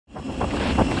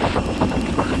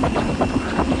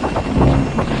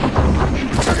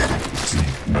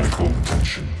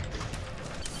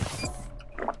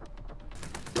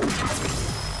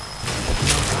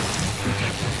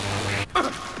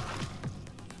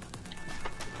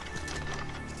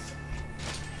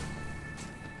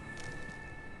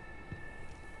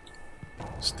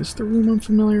Is this the room I'm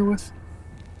familiar with?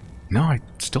 No, I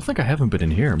still think I haven't been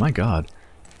in here. My god.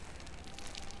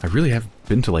 I really have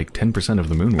been to like 10% of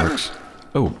the Moonworks.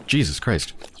 Oh, Jesus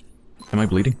Christ. Am I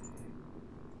bleeding?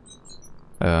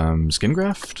 Skin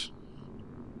graft?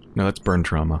 No, that's burn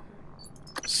trauma.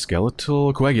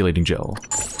 Skeletal coagulating gel.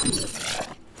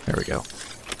 There we go.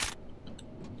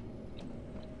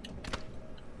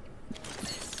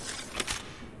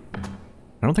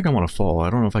 I don't think I want to fall. I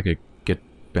don't know if I could get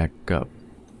back up.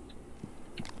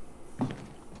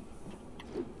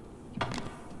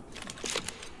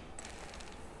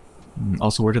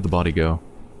 Also, where did the body go?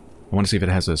 I want to see if it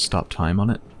has a stop time on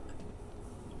it.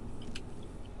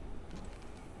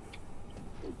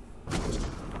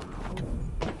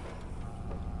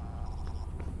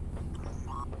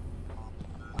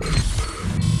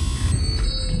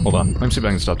 Hold on, let me see if I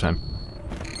can stop time.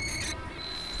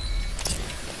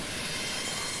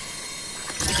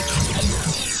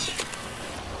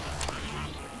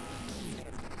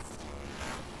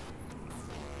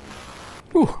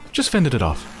 Ooh, just fended it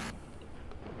off.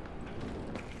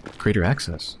 Crater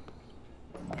access.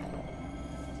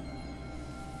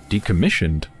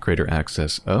 Decommissioned crater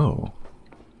access. Oh.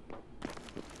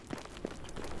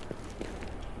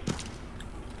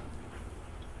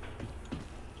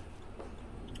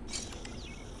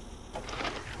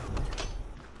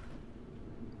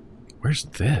 Where's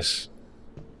this?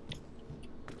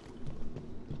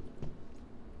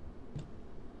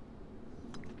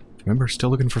 Remember,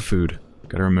 still looking for food.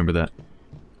 Gotta remember that.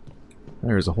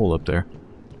 There's a hole up there.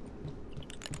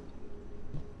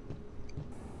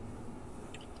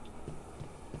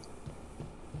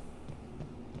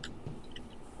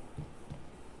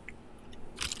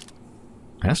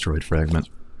 Asteroid fragment.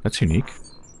 That's unique.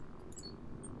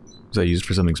 Is that used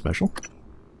for something special?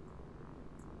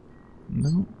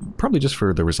 No, probably just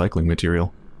for the recycling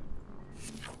material.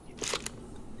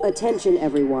 Attention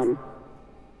everyone.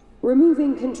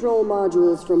 Removing control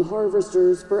modules from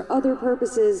harvesters for other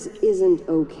purposes isn't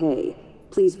okay.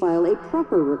 Please file a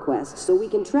proper request so we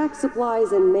can track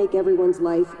supplies and make everyone's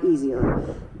life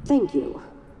easier. Thank you.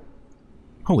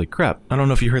 Holy crap. I don't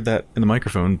know if you heard that in the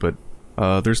microphone, but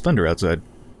there's thunder outside.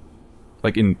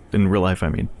 Like in real life, I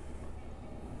mean.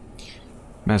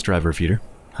 Mass driver feeder.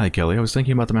 Hi, Kelly. I was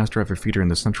thinking about the mass driver feeder in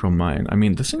the central mine. I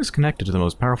mean, this thing is connected to the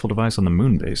most powerful device on the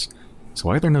moon base. So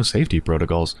why are there no safety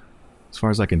protocols? As far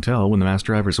as I can tell, when the mass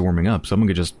drivers are warming up, someone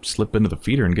could just slip into the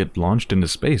feeder and get launched into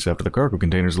space after the cargo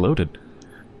container's loaded.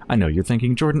 I know you're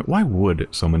thinking, Jordan, why would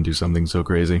someone do something so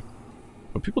crazy?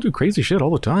 But people do crazy shit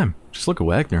all the time. Just look at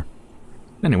Wagner.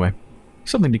 Anyway,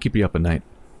 something to keep you up at night.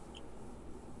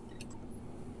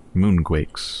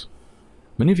 Moonquakes.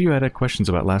 Many of you had questions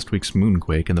about last week's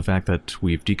moonquake and the fact that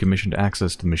we've decommissioned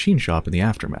access to the machine shop in the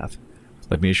aftermath.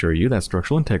 Let me assure you that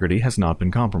structural integrity has not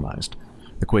been compromised.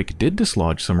 The quake did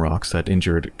dislodge some rocks that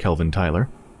injured Kelvin Tyler.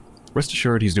 Rest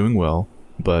assured he's doing well,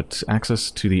 but access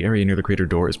to the area near the crater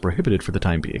door is prohibited for the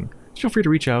time being. Feel free to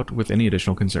reach out with any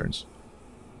additional concerns.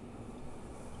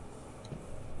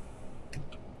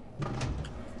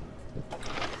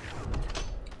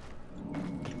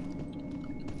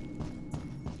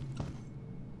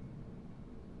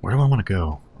 Where do I want to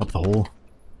go? Up the hole?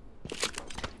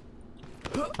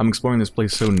 I'm exploring this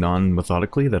place so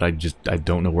non-methodically that I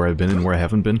don't know where I've been and where I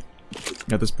haven't been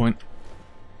at this point.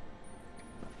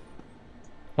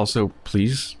 Also,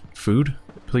 please, food,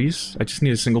 please. I just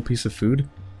need a single piece of food.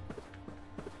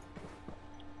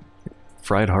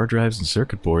 Fried hard drives and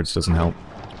circuit boards doesn't help.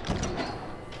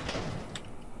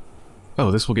 Oh,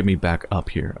 this will get me back up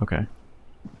here. Okay.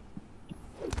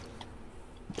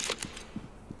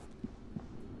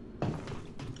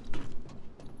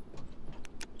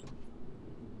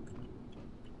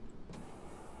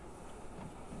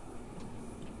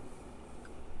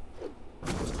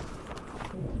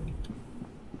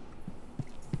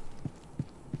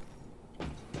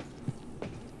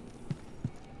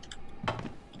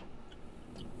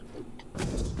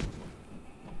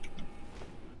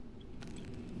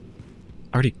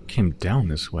 I already came down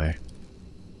this way.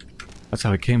 That's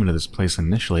how I came into this place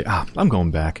initially. Ah, I'm going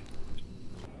back.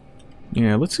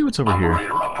 Yeah, let's see what's over here.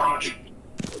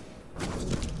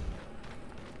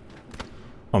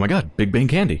 Oh my god, Big Bang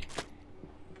Candy.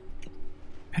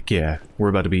 Heck yeah. We're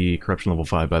about to be corruption level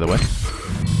 5, by the way.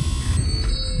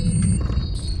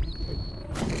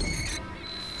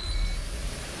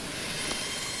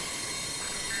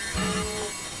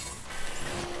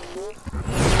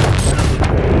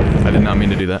 I did not mean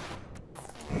to do that.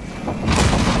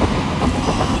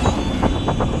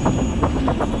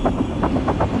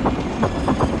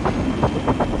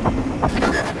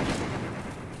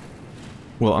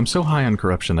 Well, I'm so high on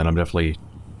corruption that I'm definitely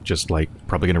just like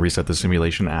probably going to reset the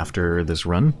simulation after this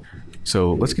run.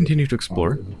 So let's continue to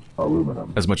explore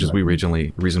as much as we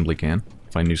reasonably can.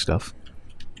 Find new stuff.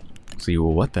 See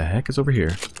what the heck is over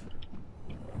here.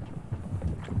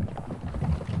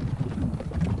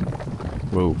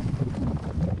 Whoa.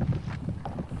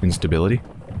 Instability.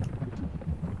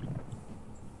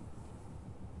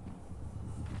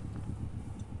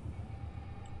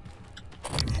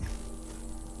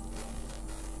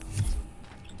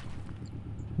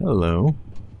 Hello.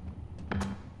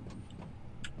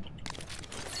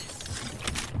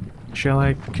 Shall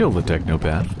I kill the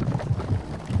Technopath?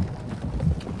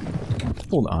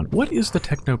 Hold on, what is the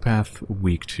Technopath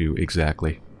weak to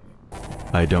exactly?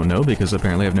 I don't know because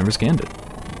apparently I've never scanned it.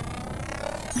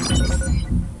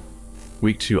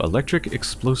 Weak to electric,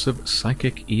 explosive,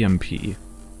 psychic, EMP.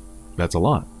 That's a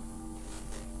lot.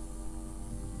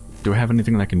 Do I have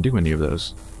anything that can do any of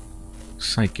those?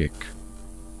 Psychic.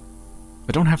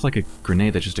 I don't have like a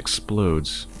grenade that just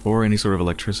explodes, or any sort of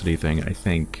electricity thing, I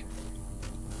think.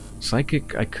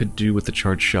 Psychic I could do with the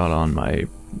charged shot on my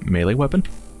melee weapon.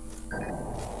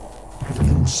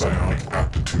 New psionic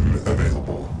aptitude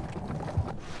available.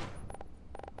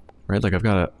 Right, like I've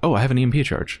got a... Oh, I have an EMP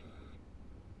charge.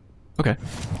 Okay.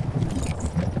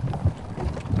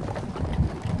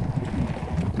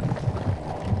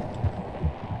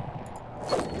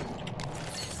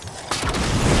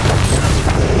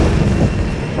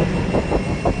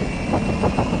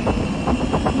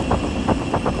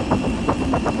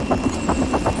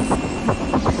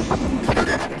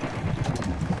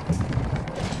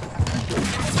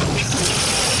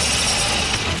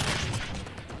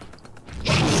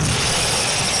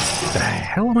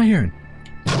 Hell am I hearing?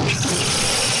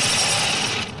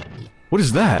 What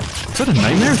is that? Is that a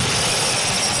nightmare?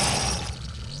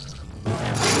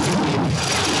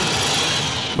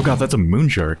 Oh god, that's a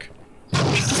moonshark.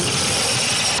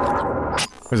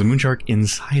 There's a moonshark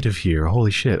inside of here.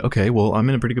 Holy shit. Okay, well, I'm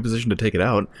in a pretty good position to take it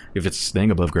out if it's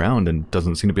staying above ground and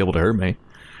doesn't seem to be able to hurt me.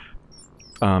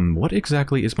 What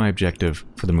exactly is my objective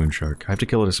for the moonshark? I have to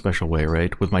kill it a special way,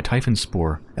 right? With my Typhon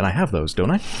Spore. And I have those,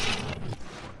 don't I?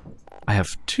 I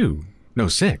have 2. No,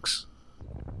 6.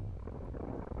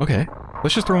 Okay.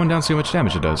 Let's just throw one down and see how much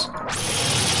damage it does.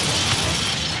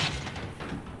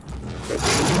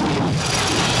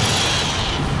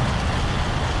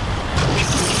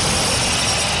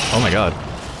 Oh my god.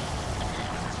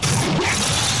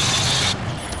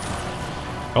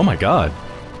 Oh my god.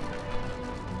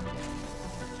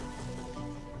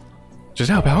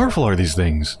 Just how powerful are these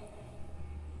things?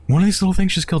 One of these little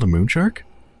things just killed a moonshark?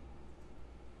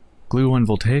 Glue 1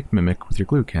 voltaic mimic with your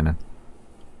glue cannon.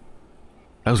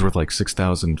 That was worth like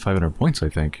 6,500 points, I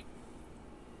think.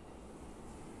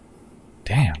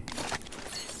 Damn.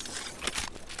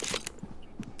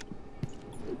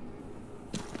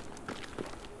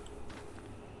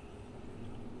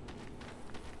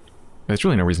 There's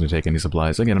really no reason to take any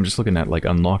supplies. Again, I'm just looking at like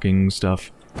unlocking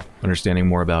stuff, understanding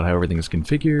more about how everything is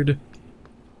configured.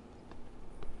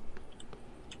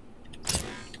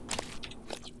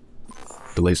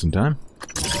 Delay some time.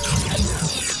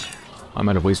 I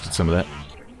might have wasted some of that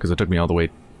because it took me all the way.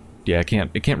 Yeah, it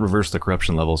can't reverse the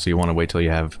corruption level, so you want to wait till you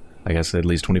have, I guess, at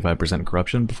least 25%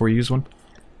 corruption before you use one.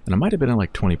 And I might have been at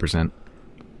like 20%.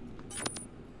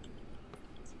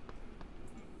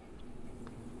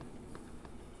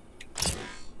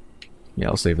 Yeah,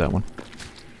 I'll save that one.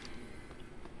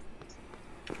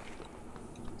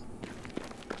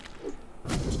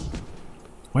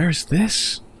 Where's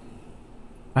this?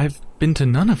 I've been to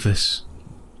none of this.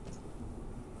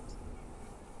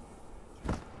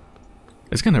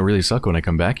 It's gonna really suck when I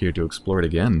come back here to explore it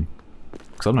again.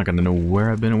 Because I'm not gonna know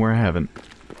where I've been and where I haven't.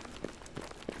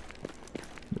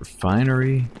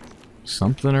 Refinery?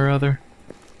 Something or other?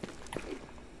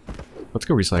 Let's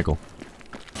go recycle.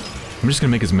 I'm just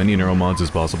gonna make as many neural mods as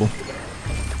possible.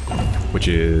 Which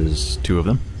is 2 of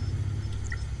them.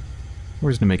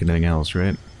 We're just gonna make anything else,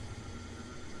 right?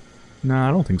 Nah,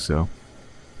 I don't think so.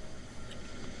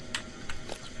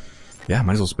 Yeah,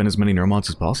 might as well spend as many neural mods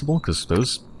as possible, because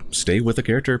those stay with the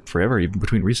character forever, even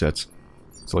between resets.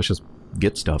 So let's just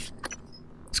get stuff.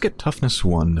 Let's get toughness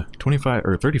 1, 25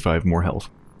 or 35 more health.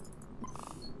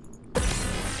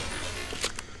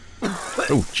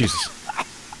 Oh, Jesus.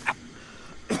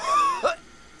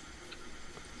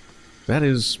 That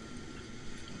is,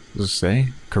 what does it say?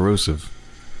 Corrosive.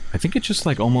 I think it just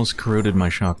like almost corroded my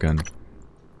shotgun.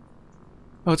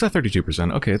 Oh, it's at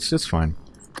 32%. Okay, it's fine.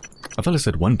 I thought it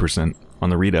said 1% on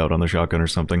the readout on the shotgun or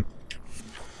something.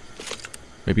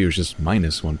 Maybe it was just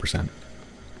minus 1%.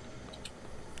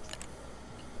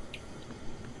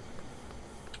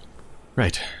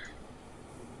 Right.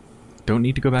 Don't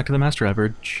need to go back to the Master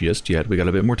Driver just yet. We got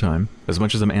a bit more time. As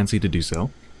much as I'm antsy to do so.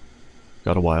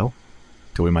 Got a while.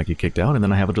 Till we might get kicked out, and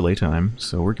then I have a delay time,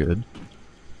 so we're good.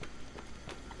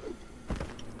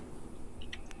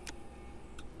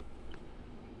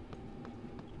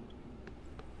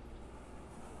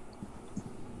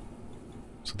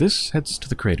 So this heads to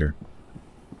the crater.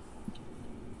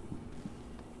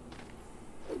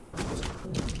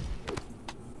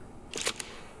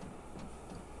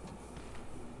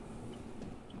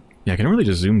 Yeah, I can really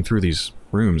just zoom through these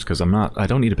rooms because I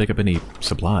don't need to pick up any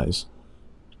supplies.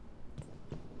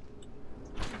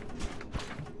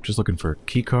 Just looking for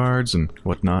key cards and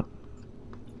whatnot.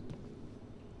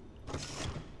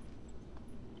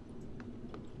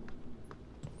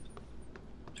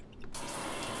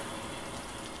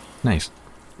 Nice.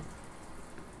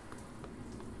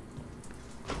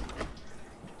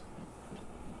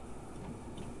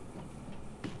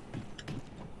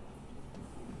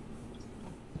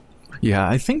 Yeah,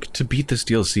 I think to beat this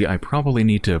DLC, I probably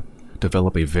need to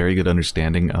develop a very good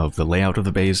understanding of the layout of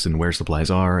the base and where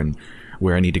supplies are and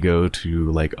where I need to go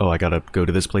to, like, oh, I gotta go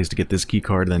to this place to get this key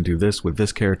card, then do this with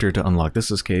this character to unlock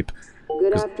this escape.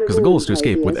 Because the goal is to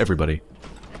escape with everybody.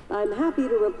 I'm happy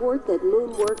to report that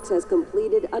Moonworks has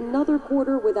completed another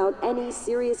quarter without any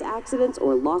serious accidents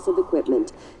or loss of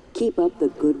equipment. Keep up the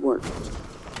good work.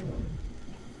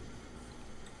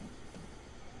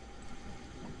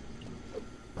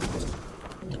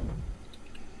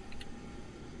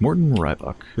 Morton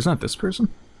Rybuck. Is that this person?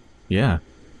 Yeah.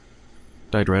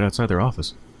 Died right outside their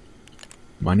office.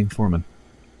 Mining foreman.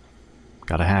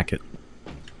 Gotta hack it.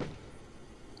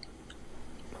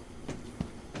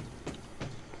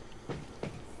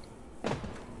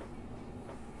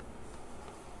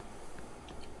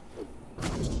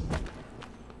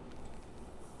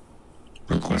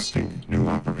 Requesting new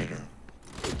operator.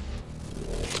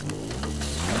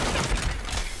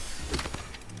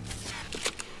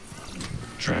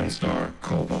 TranStar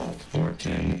Cobalt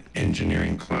 410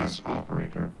 engineering class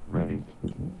operator ready.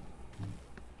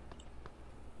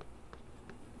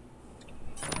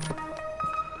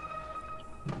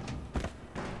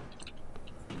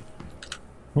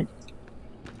 Oh. I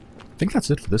think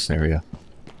that's it for this area.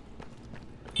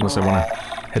 Unless I want to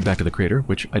head back to the crater,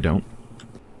 which I don't.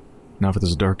 Now for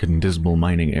this dark and dismal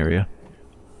mining area.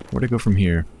 Where to go from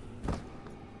here?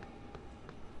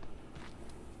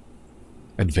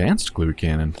 Advanced glue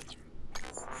cannon.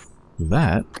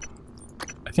 That,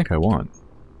 I think I want.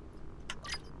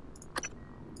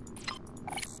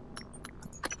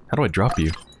 How do I drop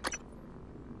you?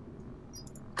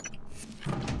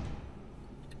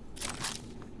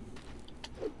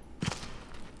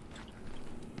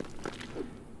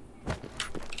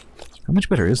 How much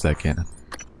better is that cannon?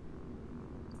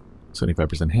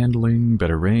 75% handling,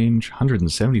 better range,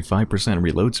 175%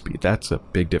 reload speed. That's a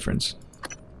big difference.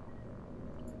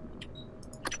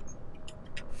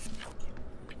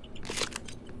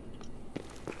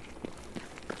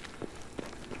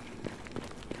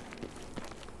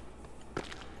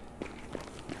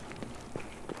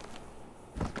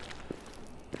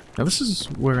 Now this is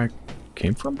where I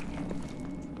came from?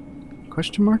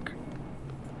 Question mark?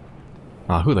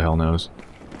 Ah, who the hell knows?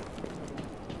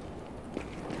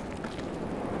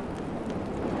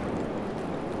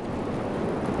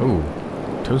 Oh,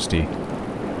 toasty.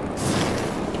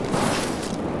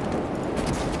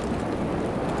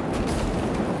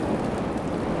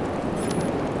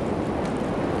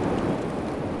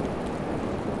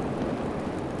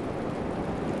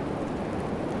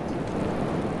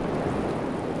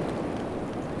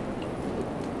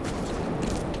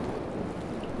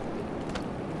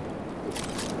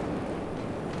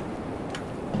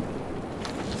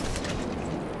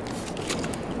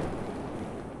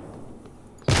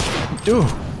 Ooh.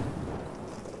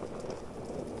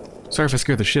 Sorry if I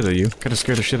scared the shit out of you. Kinda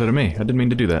scared the shit out of me. I didn't mean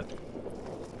to do that.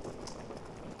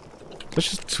 Let's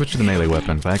just switch to the melee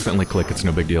weapon. If I accidentally click, it's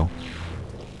no big deal.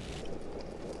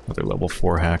 Another level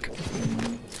 4 hack.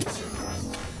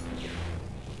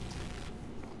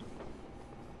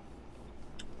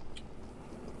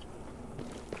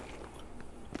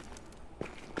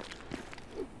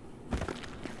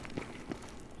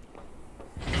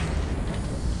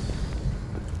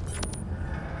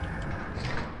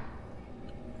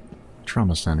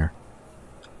 Trauma center.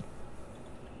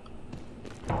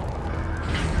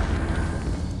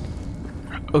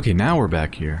 Okay, now we're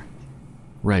back here.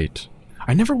 Right.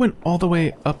 I never went all the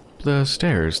way up the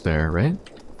stairs there, right?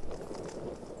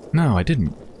 No, I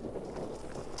didn't.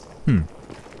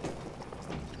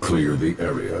 Clear the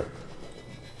area.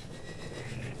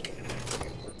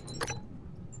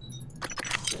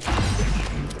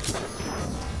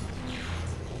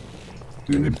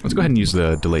 Let's go ahead and use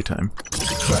the delay time.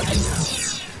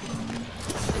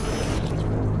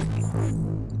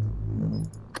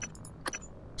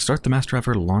 Start the Master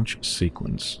Driver launch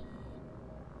sequence.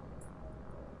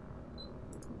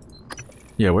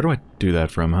 Yeah, where do I do that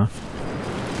from, huh?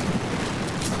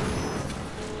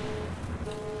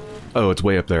 Oh, it's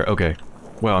way up there. Okay.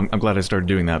 Well, I'm glad I started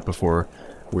doing that before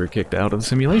we were kicked out of the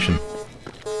simulation.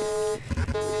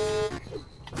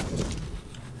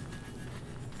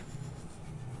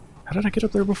 How did I get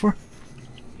up there before?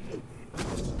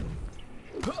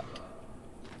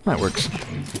 That works.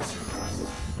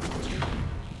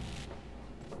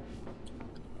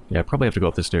 Yeah, I probably have to go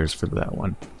up the stairs for that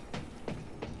one.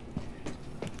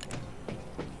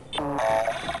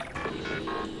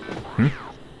 Hmm?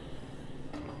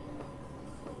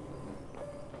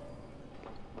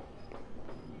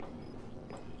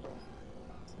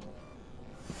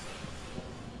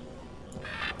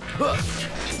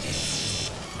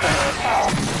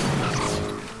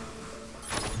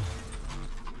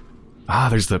 Ah,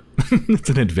 there's the... it's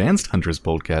an advanced Huntress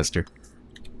Boltcaster.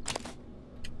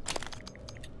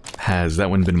 Has that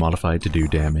one been modified to do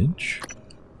damage?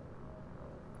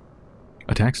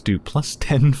 Attacks do plus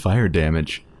 10 fire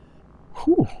damage.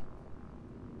 Whew.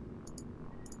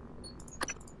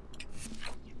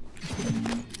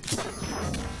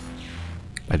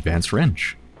 Advanced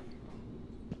wrench.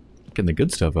 Getting the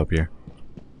good stuff up here.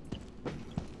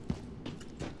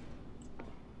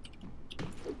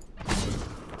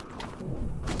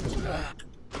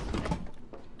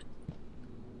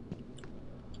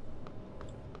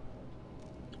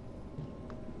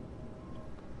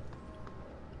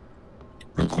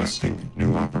 Requesting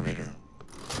new operator.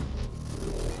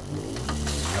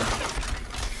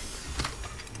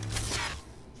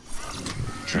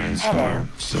 Hello.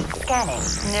 Scanning.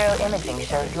 Neuroimaging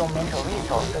shows your mental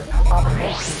resources are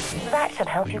depleted. That should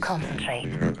help you concentrate.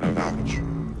 Vouch.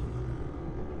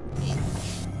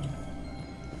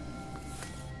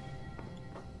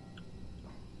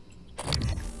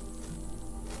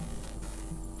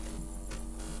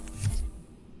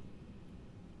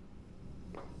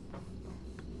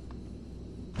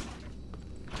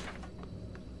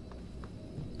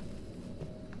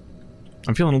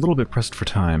 I'm feeling a little bit pressed for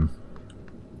time.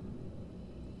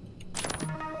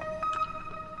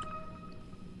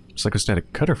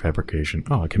 Psychostatic cutter fabrication.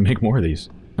 Oh, I can make more of these.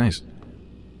 Nice.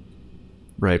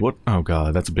 Right, what? Oh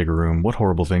god, that's a big room. What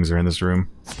horrible things are in this room?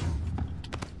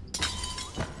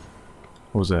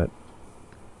 What was that?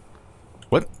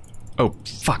 What? Oh,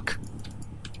 fuck.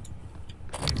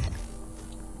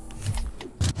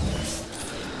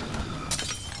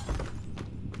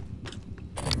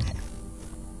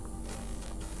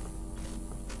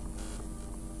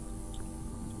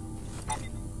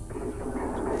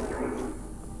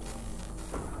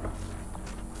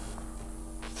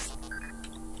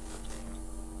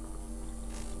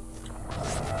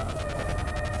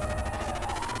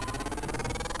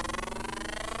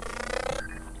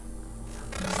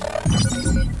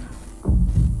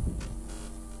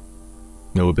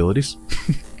 No abilities?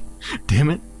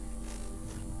 Damn it.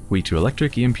 Weak to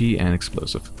electric, EMP, and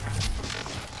explosive.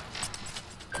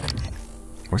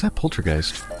 Where's that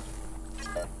poltergeist?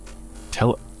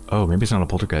 Oh, maybe it's not a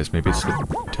poltergeist. Maybe it's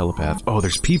the telepath. Oh,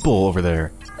 there's people over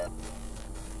there.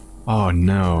 Oh,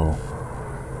 no.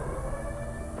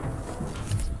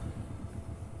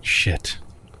 Shit.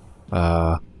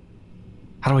 How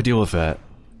do I deal with that?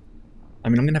 I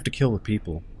mean, I'm gonna have to kill the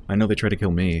people. I know they try to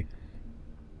kill me.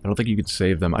 I don't think you could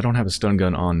save them. I don't have a stun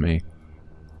gun on me.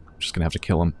 I'm just gonna have to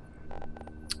kill them.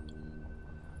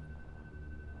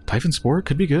 Typhon Spore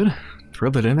could be good.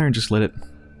 Throw that in there and just let it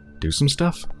do some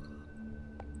stuff.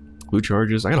 Glue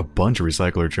charges. I got a bunch of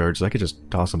recycler charges. I could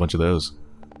just toss a bunch of those.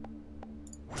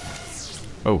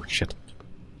 Oh, shit.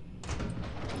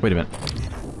 Wait a minute.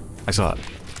 I saw it.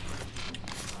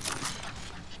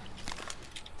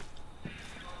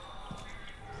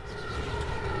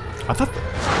 I thought...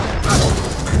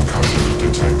 Concussion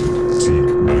detected. Seek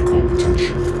medical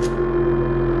attention.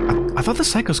 I thought the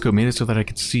psychoscope made it so that I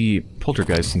could see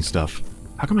poltergeists and stuff.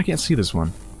 How come I can't see this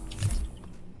one?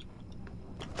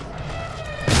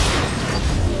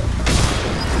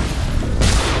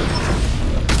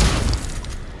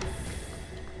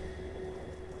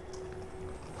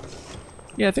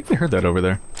 Yeah, I think they heard that over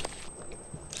there.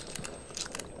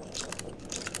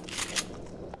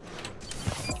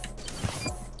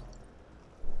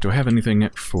 Do I have anything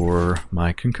for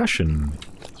my concussion?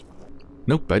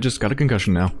 Nope, I just got a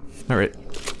concussion now. Alright.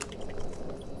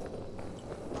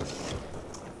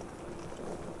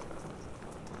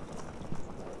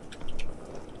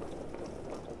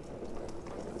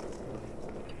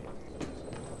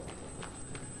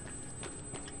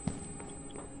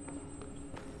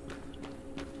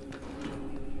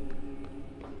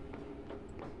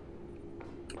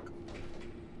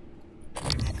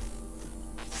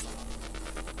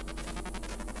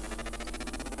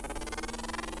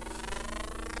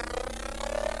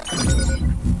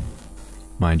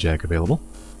 mine jack available.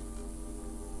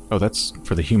 Oh, that's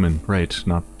for the human, right,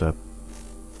 not the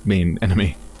main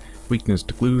enemy. Weakness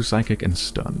to glue, psychic, and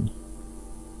stun.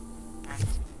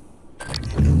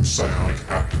 New psionic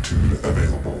aptitude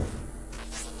available.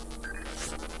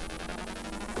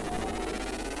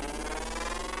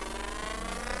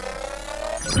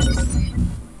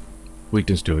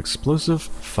 Weakness to explosive,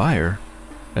 fire,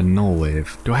 and null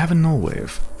wave. Do I have a null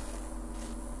wave?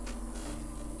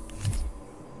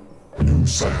 New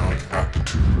psionic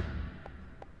aptitude.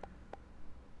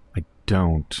 I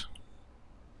don't.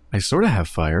 I sort of have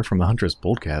fire from the Huntress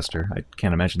Boltcaster. I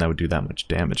can't imagine that would do that much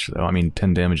damage, though. I mean,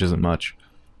 10 damage isn't much.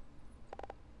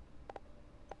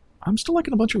 I'm still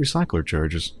liking a bunch of recycler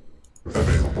charges.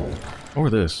 Available. Or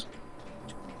this.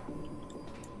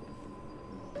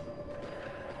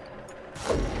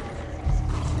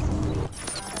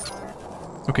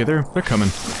 Okay, they're coming.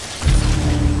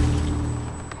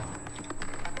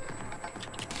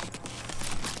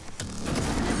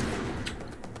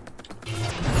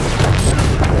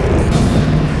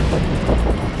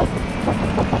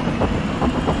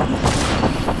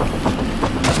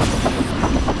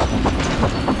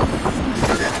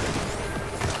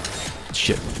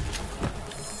 Shit.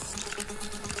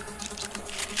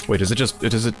 Wait, is it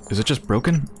just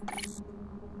broken?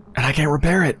 And I can't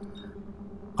repair it.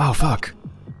 Oh fuck.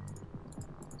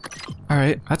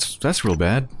 Alright, that's real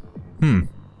bad.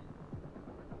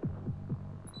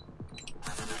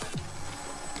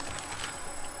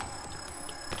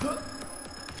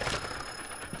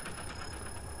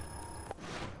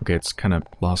 Okay, it's kind of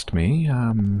lost me.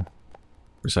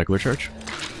 Recycler charge.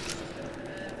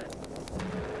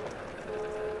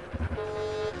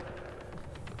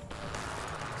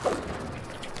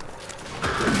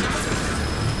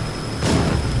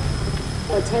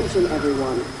 Attention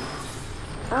everyone.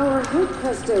 Our head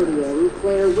custodian,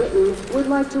 Claire Witten, would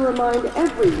like to remind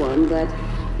everyone that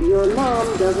your mom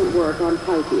doesn't work on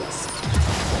Pythias.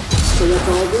 So let's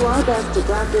all do our best to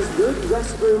practice good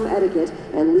restroom etiquette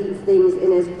and leave things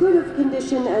in as good of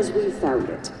condition as we found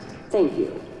it. Thank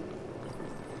you.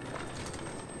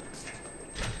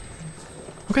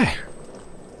 Okay.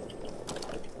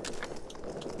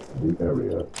 The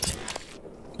area.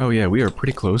 Oh yeah, we are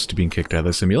pretty close to being kicked out of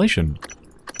the simulation.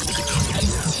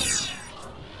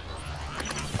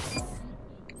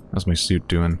 How's my suit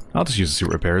doing? I'll just use the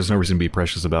suit repair. There's no reason to be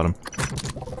precious about him.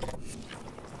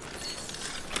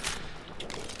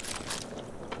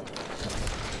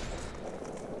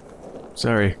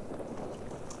 Sorry.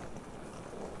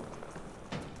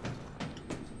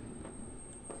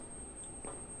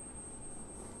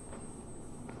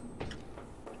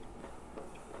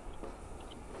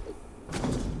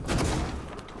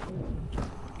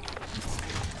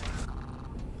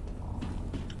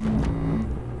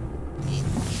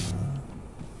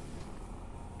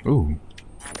 Ooh.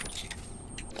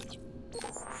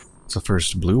 It's the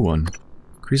first blue one.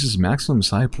 Increases maximum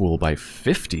psi pool by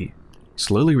 50.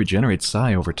 Slowly regenerates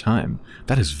psi over time.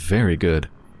 That is very good.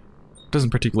 Doesn't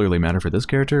particularly matter for this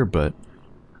character, but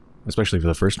especially for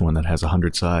the first one that has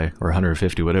 100 psi, or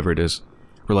 150, whatever it is,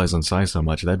 relies on psi so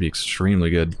much, that'd be extremely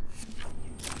good.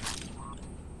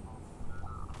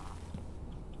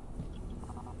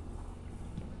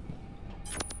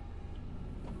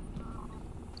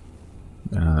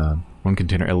 One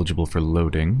container eligible for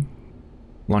loading.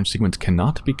 Launch sequence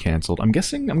cannot be cancelled. I'm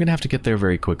guessing I'm gonna have to get there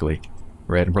very quickly.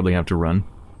 Right, and probably have to run.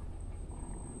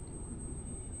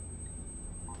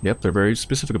 Yep, they're very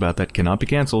specific about that. Cannot be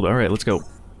cancelled. Alright, let's go.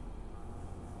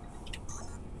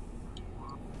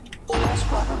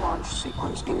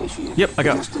 Yep, I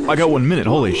got 1 minute.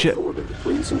 Holy shit.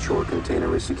 Please ensure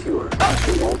container is secure.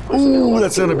 Ooh,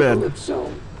 that sounded bad.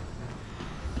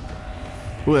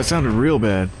 Ooh, that sounded real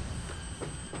bad.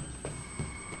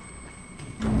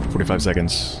 45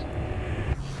 seconds.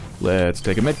 Let's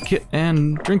take a med kit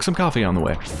and drink some coffee on the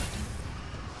way.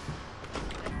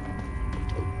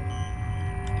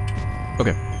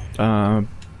 Okay.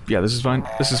 Yeah, this is fine.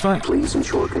 This is fine. Please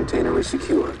ensure container is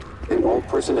secure. And all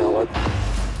personnel are...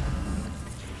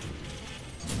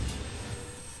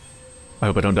 I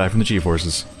hope I don't die from the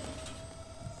G-forces.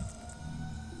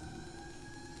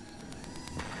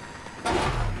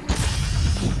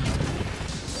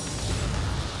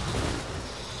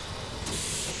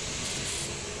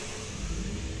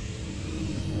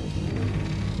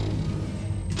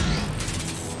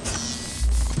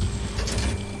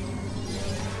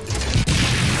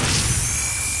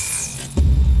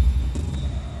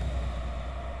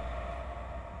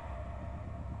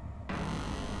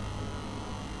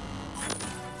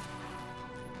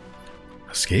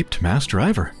 Escaped mass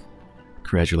driver.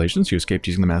 Congratulations, you escaped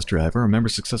using the Master Driver. Remember,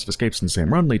 successive escapes in the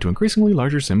same run lead to increasingly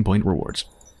larger sim point rewards.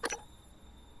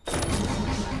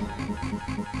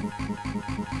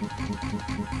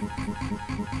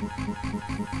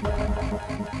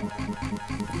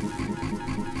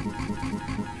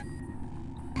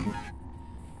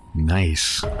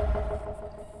 Nice.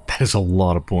 That is a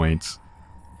lot of points.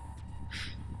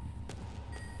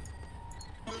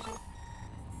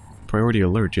 Priority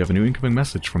alert, you have a new incoming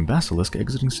message from Basilisk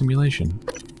exiting simulation.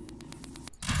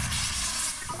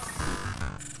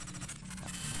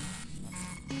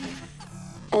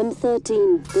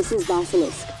 M13, this is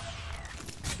Basilisk.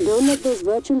 Don't let those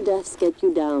virtual deaths get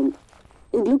you down.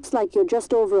 It looks like you're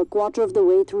just over a quarter of the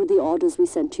way through the orders we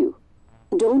sent you.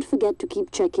 Don't forget to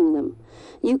keep checking them.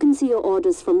 You can see your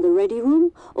orders from the ready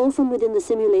room or from within the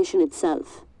simulation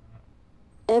itself.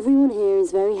 Everyone here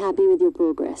is very happy with your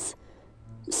progress.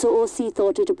 So OC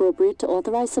thought it appropriate to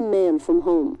authorize some mail from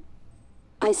home.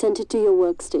 I sent it to your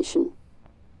workstation.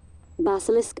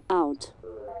 Basilisk out.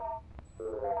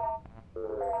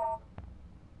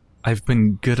 I've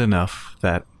been good enough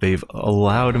that they've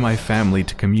allowed my family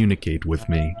to communicate with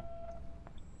me.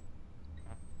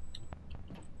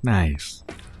 Nice.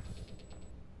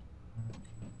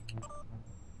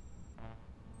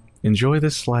 Enjoy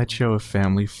this slideshow of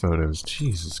family photos.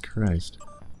 Jesus Christ.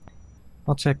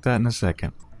 I'll check that in a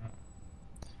second.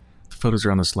 The photos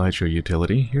are on the slideshow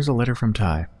utility. Here's a letter from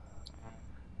Ty.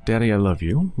 Daddy, I love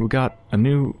you. We got a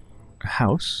new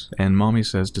house, and Mommy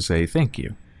says to say thank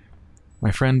you. My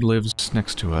friend lives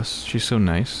next to us. She's so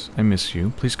nice. I miss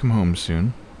you. Please come home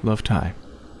soon. Love, Ty.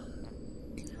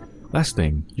 Last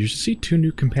thing, you should see 2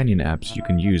 new companion apps you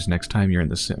can use next time you're in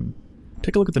the sim.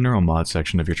 Take a look at the neural mod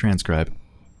section of your transcribe.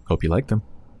 Hope you like them.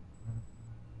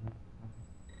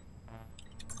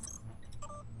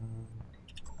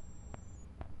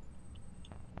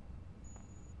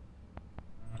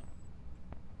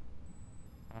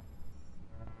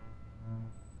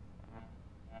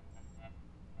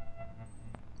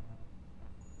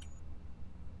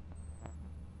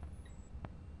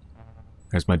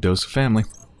 There's my dose of family.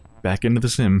 Back into the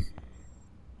sim.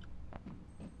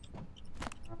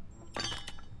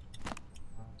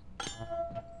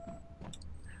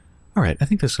 Alright, I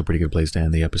think this is a pretty good place to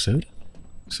end the episode.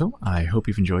 So, I hope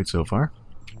you've enjoyed so far.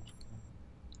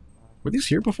 Were these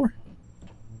here before?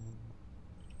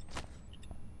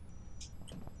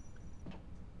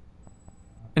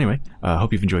 Anyway, I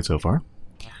hope you've enjoyed so far.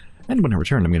 And when I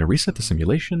return, I'm going to reset the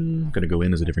simulation, I'm going to go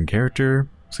in as a different character,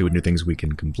 see what new things we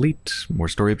can complete, more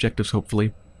story objectives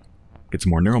hopefully, get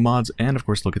some more neural mods, and of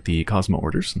course look at the Cosmo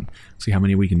orders and see how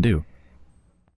many we can do.